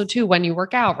like also too, when you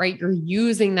work out, right, you're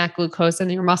using that glucose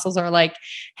and your muscles are like,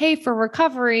 hey, for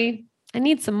recovery, I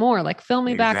need some more, like fill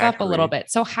me back up a little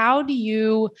bit. So how do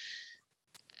you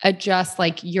adjust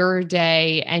like your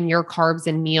day and your carbs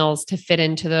and meals to fit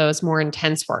into those more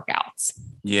intense workouts?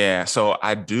 Yeah. So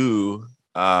I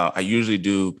usually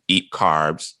do eat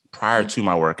carbs prior to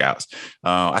my workouts.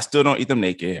 I still don't eat them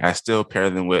naked. I still pair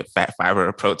them with fat, fiber,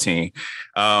 or protein.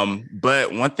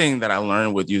 But one thing that I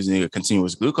learned with using a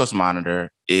continuous glucose monitor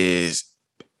is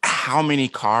how many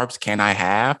carbs can I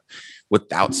have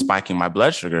without spiking my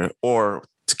blood sugar or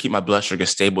to keep my blood sugar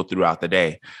stable throughout the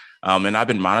day. And I've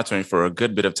been monitoring for a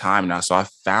good bit of time now. So I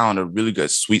found a really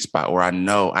good sweet spot where I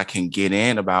know I can get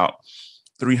in about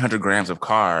 300 grams of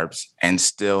carbs and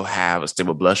still have a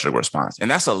stable blood sugar response.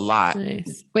 And that's a lot.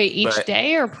 Nice. Wait, each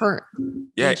day or per?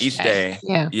 Yeah, each day.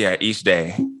 Yeah, each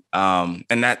day.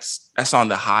 And that's on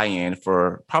the high end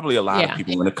for probably a lot of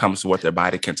people when it comes to what their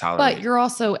body can tolerate. But you're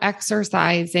also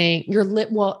exercising.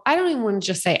 Well, I don't even want to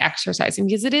just say exercising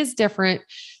because it is different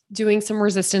doing some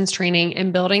resistance training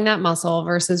and building that muscle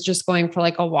versus just going for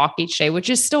like a walk each day, which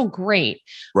is still great.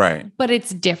 Right. But it's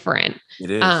different.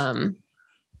 It is.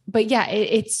 But yeah,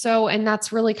 it's so, and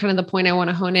that's really kind of the point I want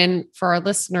to hone in for our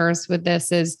listeners with this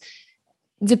is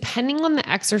depending on the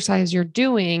exercise you're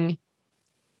doing,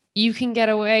 you can get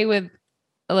away with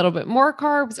a little bit more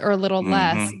carbs or a little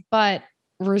less, but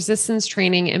resistance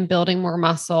training and building more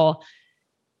muscle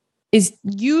is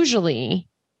usually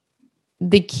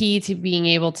the key to being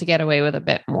able to get away with a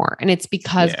bit more. And it's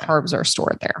because carbs are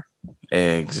stored there.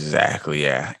 Exactly.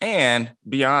 Yeah. And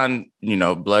beyond,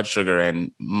 blood sugar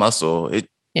and muscle,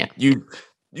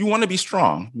 you want to be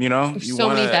strong, you know, There's so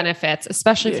many benefits,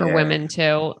 especially for women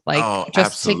too, like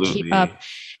just to keep up.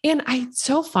 And it's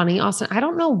so funny, Austin. I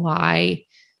don't know why.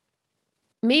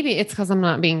 Maybe it's because I'm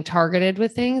not being targeted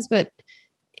with things, but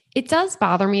it does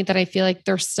bother me that I feel like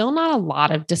there's still not a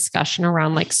lot of discussion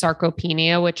around like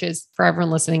sarcopenia, which is, for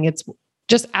everyone listening, it's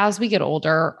just as we get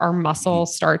older, our muscle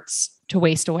starts to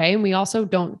waste away. And we also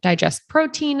don't digest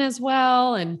protein as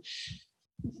well.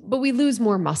 But we lose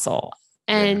more muscle.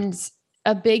 And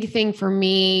a big thing for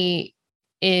me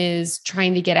is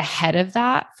trying to get ahead of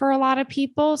that for a lot of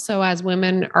people. So as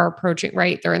women are approaching,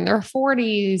 right, they're in their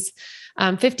 40s,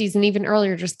 50s, and even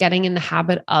earlier, just getting in the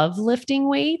habit of lifting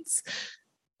weights.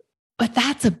 But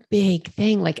that's a big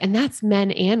thing. Like, and that's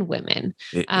men and women.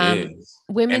 It is.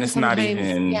 Women, and it's not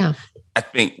even, I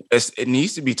think it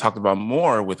needs to be talked about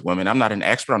more with women. I'm not an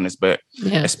expert on this, but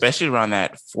especially around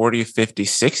that 40, 50,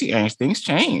 60 age, things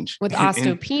change. With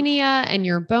osteopenia and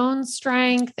your bone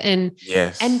strength. And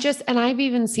I've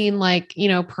even seen, like, you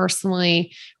know,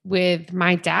 personally with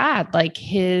my dad, like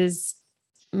his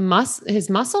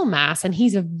muscle mass, and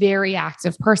he's a very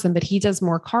active person, but he does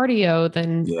more cardio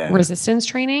than resistance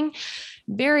training.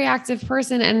 Very active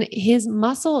person, and his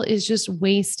muscle is just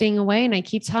wasting away. And I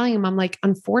keep telling him, I'm like,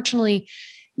 unfortunately,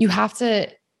 you have to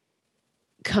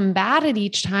combat it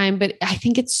each time. But I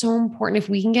think it's so important if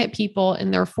we can get people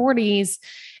in their 40s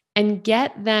and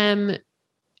get them,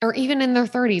 or even in their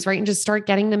 30s, right, and just start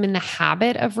getting them in the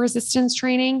habit of resistance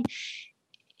training.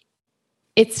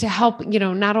 It's to help, you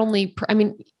know, not only,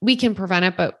 we can prevent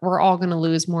it, but we're all going to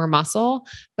lose more muscle.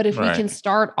 But if we can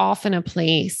start off in a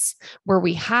place where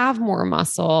we have more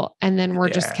muscle, and then we're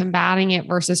just combating it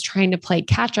versus trying to play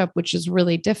catch up, which is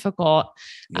really difficult.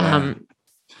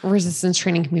 Resistance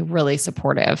training can be really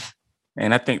supportive.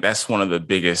 And I think that's one of the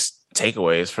biggest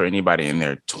takeaways for anybody in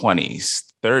their 20s,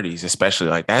 30s, especially.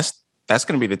 Like that's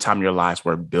going to be the time in your lives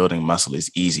where building muscle is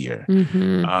easier.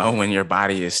 When your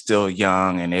body is still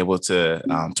young and able to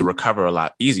recover a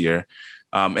lot easier.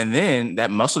 And then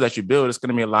that muscle that you build is going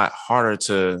to be a lot harder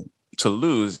to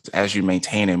lose as you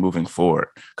maintain it moving forward.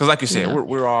 Because like you said,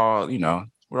 we're all, you know,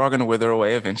 we're all going to wither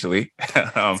away eventually.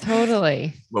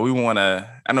 Totally. But we want to,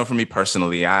 I know for me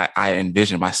personally, I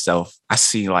envision myself, I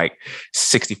see like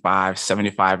 65,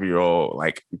 75-year-old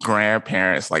like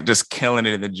grandparents, like just killing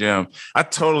it in the gym. I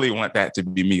totally want that to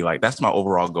be me. Like that's my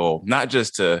overall goal, not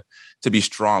just to be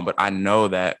strong, but I know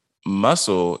that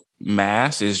muscle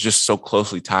mass is just so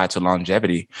closely tied to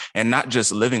longevity, and not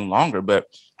just living longer, but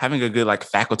having a good like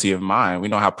faculty of mind. We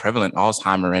know how prevalent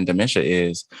Alzheimer and dementia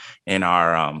is in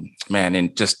our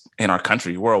in our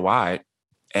country worldwide,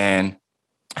 and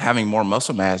having more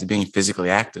muscle mass, being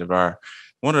physically active are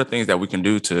one of the things that we can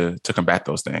do to combat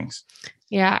those things.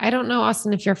 Yeah. I don't know,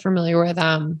 Austin, if you're familiar with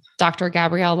Dr.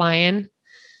 Gabrielle Lyon.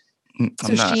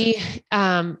 So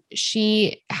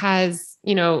she has,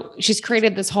 you know, she's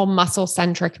created this whole muscle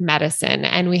centric medicine.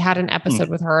 And we had an episode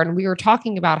with her, and we were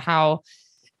talking about how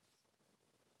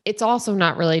it's also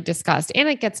not really discussed. And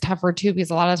it gets tougher too, because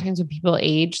a lot of times when people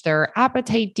age, their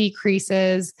appetite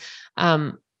decreases.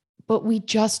 But we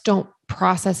just don't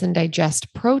process and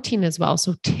digest protein as well.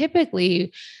 So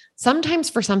typically, sometimes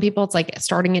for some people, it's like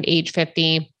starting at age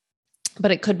 50,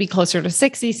 but it could be closer to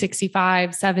 60,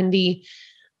 65, 70.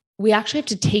 We actually have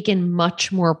to take in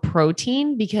much more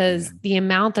protein because the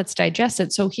amount that's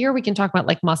digested. So here we can talk about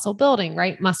like muscle building,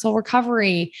 right? Muscle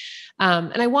recovery.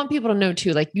 And I want people to know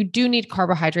too, like you do need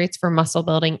carbohydrates for muscle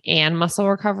building and muscle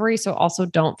recovery. So also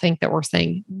don't think that we're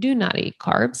saying do not eat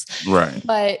carbs. Right.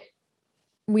 But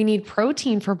we need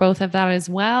protein for both of that as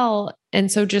well.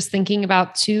 And so just thinking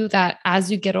about too, that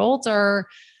as you get older,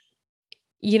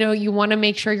 you know, you want to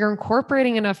make sure you're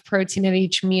incorporating enough protein at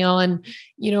each meal. And,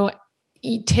 you know,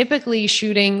 typically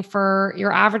shooting for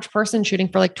your average person shooting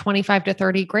for like 25 to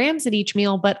 30 grams at each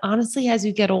meal. But honestly, as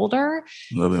you get older,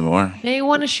 a little bit more, they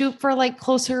want to shoot for like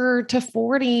closer to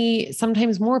 40,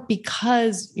 sometimes more,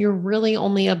 because you're really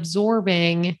only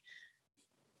absorbing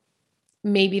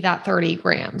maybe that 30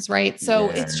 grams, right? So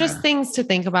it's just things to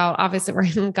think about. Obviously,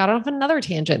 we got off another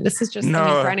tangent. This is just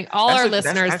for all our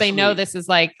listeners. They know this is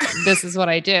like, this is what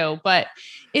I do, but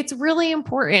it's really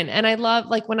important. And I love,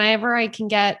 like, whenever I can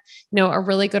get, you know, a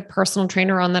really good personal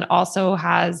trainer on that also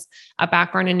has a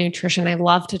background in nutrition, I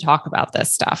love to talk about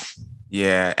this stuff.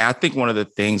 Yeah. I think one of the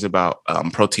things about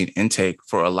protein intake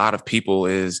for a lot of people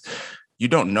is you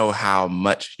don't know how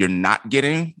much you're not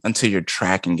getting until you're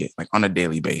tracking it like on a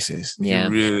daily basis. Yeah.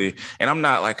 And I'm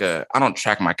not like I don't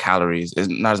track my calories. It's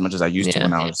not as much as I used to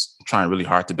when I was trying really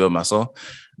hard to build muscle.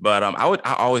 But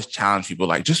I always challenge people,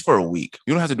 like, just for a week.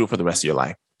 You don't have to do it for the rest of your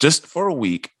life. just for a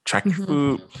week, track your Mhm.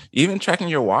 food, even tracking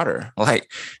your water.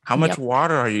 Like, how much Yep.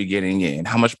 water are you getting in?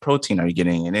 How much protein are you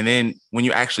getting in? And then when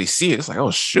you actually see it, it's like,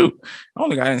 oh, shoot, I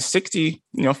only got in 60,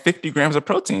 50 grams of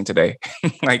protein today.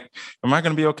 Like, am I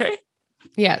going to be okay?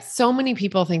 Yeah. So many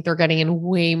people think they're getting in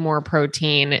way more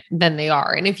protein than they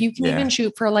are. And if you can even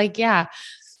shoot for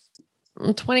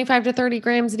 25 to 30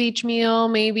 grams at each meal,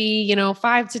 maybe,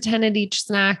 5 to 10 at each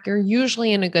snack, you're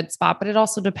usually in a good spot, but it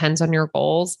also depends on your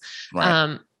goals.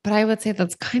 Right. But I would say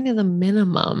that's kind of the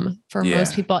minimum for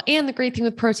most people. And the great thing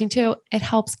with protein too, it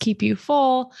helps keep you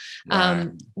full. Right.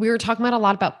 We were talking about a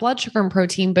lot about blood sugar and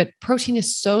protein, but protein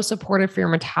is so supportive for your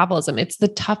metabolism. It's the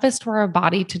toughest for our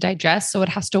body to digest. So it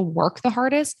has to work the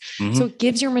hardest. Mhm. So it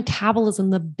gives your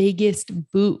metabolism the biggest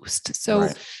boost. So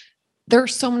Right.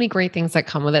 there's so many great things that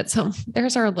come with it. So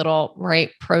there's our little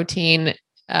protein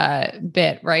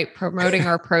bit, right? Promoting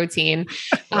our protein.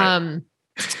 Right.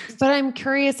 But I'm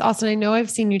curious, Austin, I know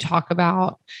I've seen you talk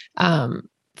about,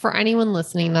 for anyone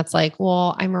listening, that's like,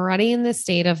 well, I'm already in this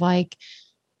state of like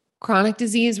chronic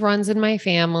disease runs in my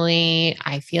family.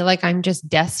 I feel like I'm just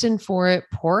destined for it.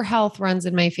 Poor health runs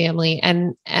in my family.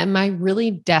 And am I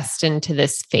really destined to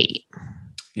this fate?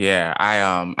 Yeah, I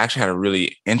actually had a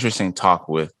really interesting talk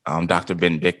with Dr.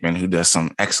 Ben Bickman, who does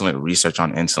some excellent research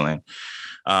on insulin.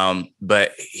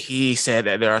 But he said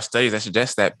that there are studies that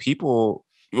suggest that people,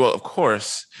 well, of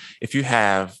course, if you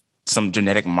have some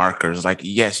genetic markers, like,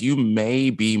 yes, you may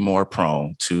be more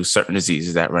prone to certain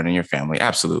diseases that run in your family.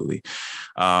 Absolutely.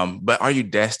 But are you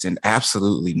destined?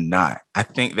 Absolutely not. I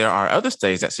think there are other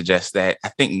studies that suggest that I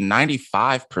think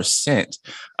 95%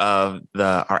 of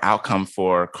our outcome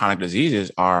for chronic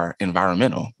diseases are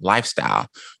environmental, lifestyle,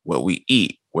 what we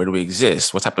eat, where do we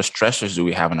exist, what type of stressors do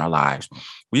we have in our lives.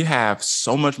 We have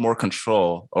so much more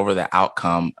control over the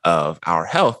outcome of our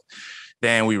health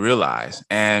than we realize.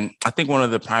 And I think one of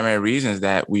the primary reasons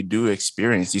that we do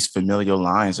experience these familial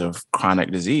lines of chronic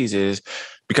disease is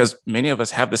because many of us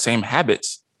have the same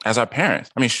habits as our parents.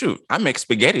 I mean, shoot, I make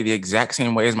spaghetti the exact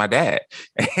same way as my dad.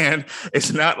 And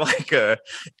it's not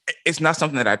it's not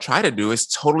something that I try to do. It's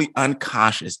totally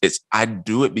unconscious. I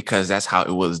do it because that's how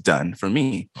it was done for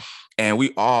me. And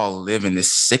we all live in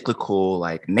this cyclical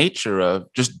nature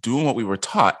of just doing what we were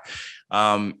taught.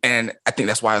 And I think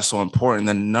that's why it's so important.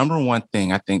 The number one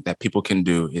thing I think that people can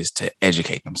do is to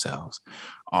educate themselves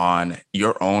on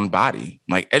your own body,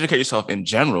 educate yourself in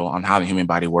general on how the human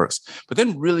body works, but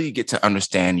then really get to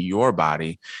understand your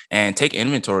body and take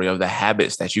inventory of the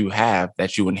habits that you have,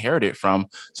 that you inherited from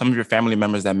some of your family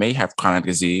members that may have chronic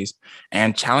disease,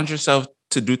 and challenge yourself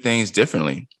to do things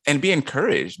differently and be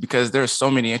encouraged, because there's so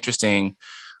much interesting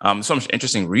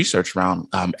research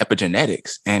around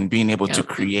epigenetics and being able to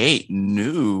create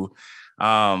new,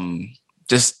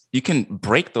 you can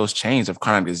break those chains of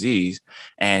chronic disease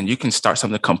and you can start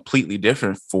something completely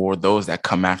different for those that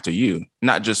come after you,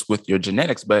 not just with your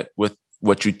genetics, but with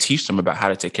what you teach them about how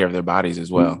to take care of their bodies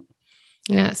as well.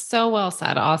 Yeah, so well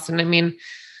said, Austin. I mean,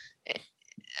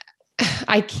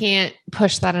 I can't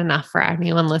push that enough for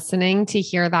anyone listening to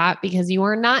hear that, because you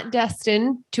are not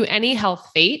destined to any health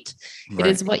fate. Right. It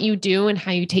is what you do and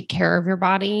how you take care of your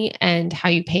body and how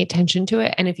you pay attention to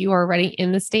it. And if you are already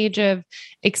in the stage of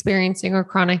experiencing a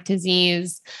chronic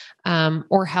disease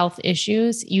or health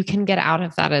issues, you can get out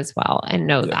of that as well and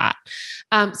know that.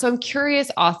 So I'm curious,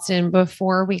 Austin,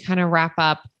 before we kind of wrap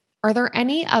up, are there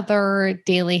any other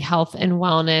daily health and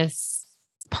wellness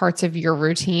parts of your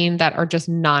routine that are just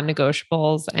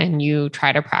non-negotiables and you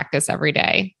try to practice every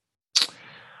day?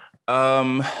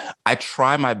 I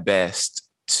try my best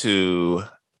to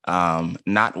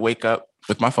not wake up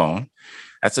with my phone.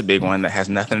 That's a big one that has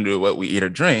nothing to do with what we eat or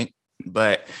drink.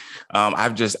 But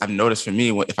I've noticed for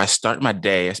me, if I start my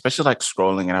day, especially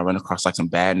scrolling and I run across some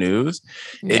bad news,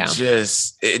 it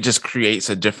just creates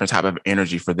a different type of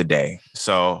energy for the day.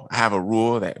 So I have a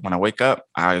rule that when I wake up,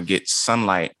 I get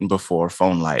sunlight before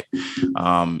phone light.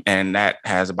 And that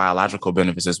has biological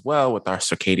benefits as well with our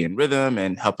circadian rhythm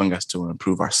and helping us to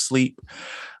improve our sleep.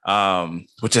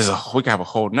 Which is we can have a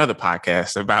whole nother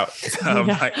podcast about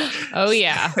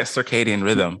circadian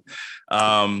rhythm.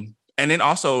 And then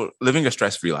also living a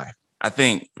stress-free life. I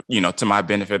think, to my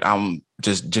benefit, I'm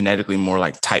just genetically more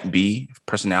type B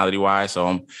personality wise. So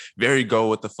I'm very go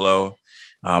with the flow.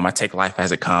 I take life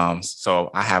as it comes. So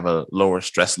I have a lower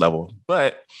stress level,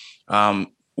 but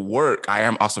work, I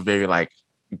am also very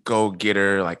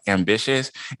go-getter,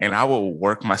 ambitious, and I will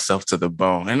work myself to the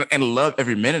bone and love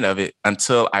every minute of it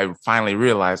until I finally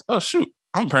realize, oh, shoot,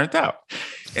 I'm burnt out.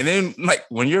 And then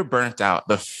when you're burnt out,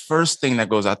 the first thing that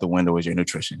goes out the window is your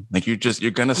nutrition.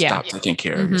 You're going to stop taking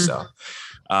care of yourself.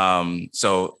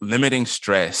 So limiting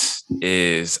stress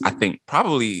is, I think,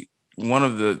 probably one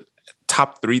of the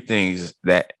top 3 things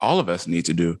that all of us need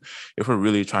to do if we're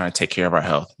really trying to take care of our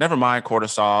health. Never mind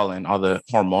cortisol and all the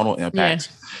hormonal impacts,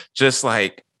 just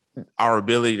like our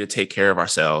ability to take care of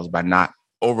ourselves by not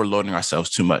overloading ourselves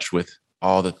too much with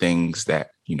all the things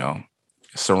that,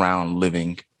 surround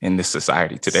living in this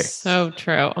society today. So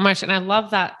true. Oh my gosh. And I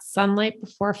love that sunlight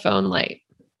before phone light.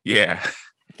 Yeah.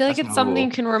 I feel like it's something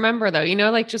you can remember though,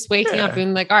 like just waking up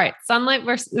and like, all right, sunlight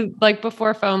versus like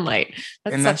before phone light.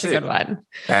 That's such a good one.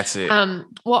 That's it.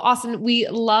 Well, Austin, we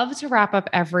love to wrap up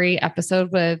every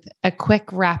episode with a quick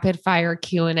rapid fire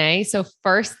Q&A. So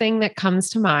first thing that comes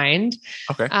to mind.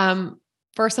 Okay.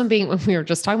 First one being when we were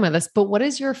just talking about this, but what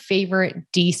is your favorite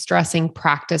de-stressing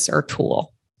practice or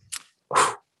tool?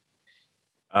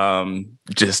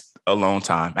 Just alone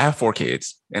time. I have 4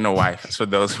 kids and a wife, for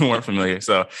those who weren't familiar.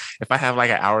 So if I have like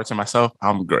an hour to myself,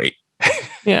 I'm great.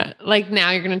 Yeah. Like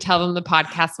now you're going to tell them the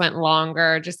podcast went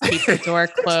longer. Just keep the door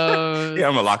closed. Yeah.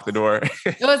 I'm gonna lock the door.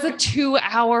 It was a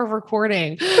 2-hour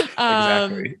recording.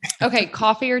 Exactly. Okay.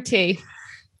 Coffee or tea?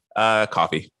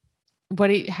 Coffee.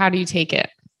 How do you take it?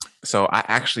 So I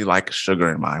actually like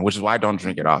sugar in mine, which is why I don't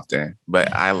drink it often,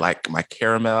 but I like my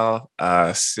caramel,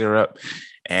 syrup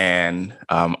and,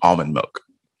 almond milk.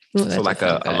 Ooh, so like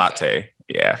a latte.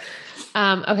 Yeah.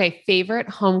 Okay. Favorite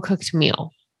home cooked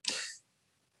meal?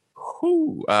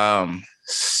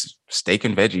 Steak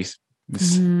and veggies.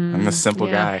 I'm a simple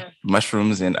guy.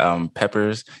 Mushrooms and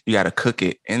peppers. You got to cook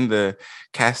it in the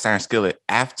cast iron skillet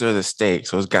after the steak.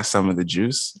 So it's got some of the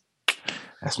juice.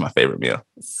 That's my favorite meal.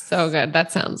 So good.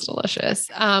 That sounds delicious.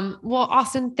 Well,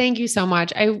 Austin, thank you so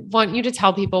much. I want you to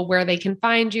tell people where they can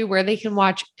find you, where they can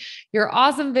watch your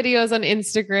awesome videos on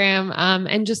Instagram,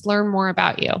 and just learn more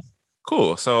about you.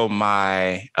 Cool. So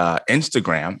my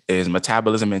Instagram is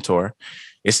Metabolism Mentor.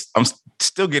 I'm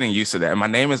still getting used to that. My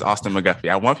name is Austin McGuffey.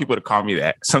 I want people to call me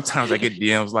that. Sometimes I get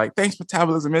DMs like, thanks,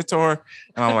 Metabolism Mentor.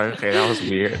 And I'm like, okay, that was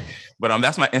weird. But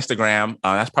that's my Instagram.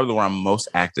 That's probably where I'm most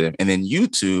active. And then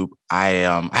YouTube, I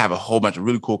have a whole bunch of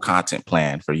really cool content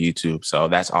planned for YouTube. So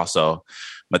that's also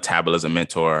Metabolism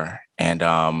Mentor. And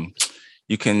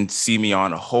you can see me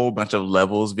on a whole bunch of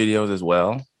levels videos as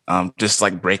well. Just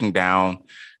like breaking down,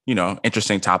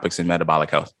 interesting topics in metabolic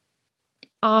health.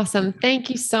 Awesome. Thank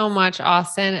you so much,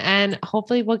 Austin. And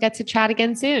hopefully we'll get to chat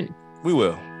again soon. We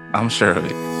will. I'm sure of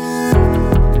it.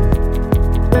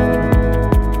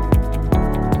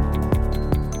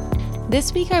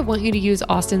 This week, I want you to use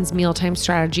Austin's mealtime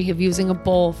strategy of using a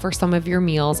bowl for some of your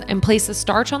meals and place the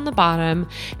starch on the bottom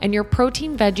and your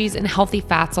protein, veggies, and healthy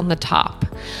fats on the top.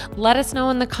 Let us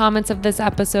know in the comments of this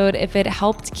episode if it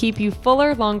helped keep you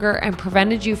fuller longer and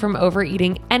prevented you from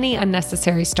overeating any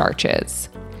unnecessary starches.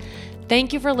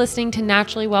 Thank you for listening to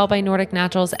Naturally Well by Nordic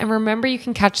Naturals, and remember you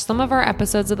can catch some of our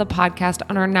episodes of the podcast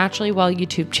on our Naturally Well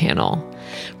YouTube channel.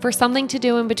 For something to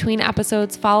do in between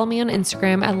episodes, follow me on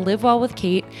Instagram at Live Well with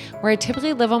Kate, where I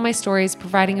typically live on my stories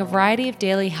providing a variety of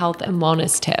daily health and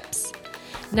wellness tips.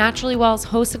 Naturally Well is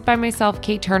hosted by myself,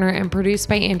 Kate Turner, and produced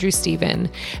by Andrew Steven.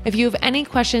 If you have any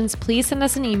questions, please send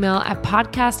us an email at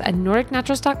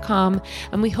podcast@nordicnaturals.com,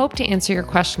 and we hope to answer your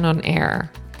question on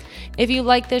air. If you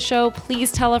like this show,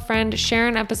 please tell a friend, share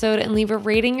an episode, and leave a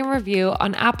rating and review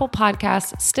on Apple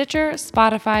Podcasts, Stitcher,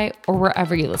 Spotify, or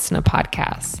wherever you listen to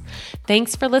podcasts.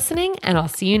 Thanks for listening, and I'll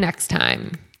see you next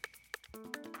time.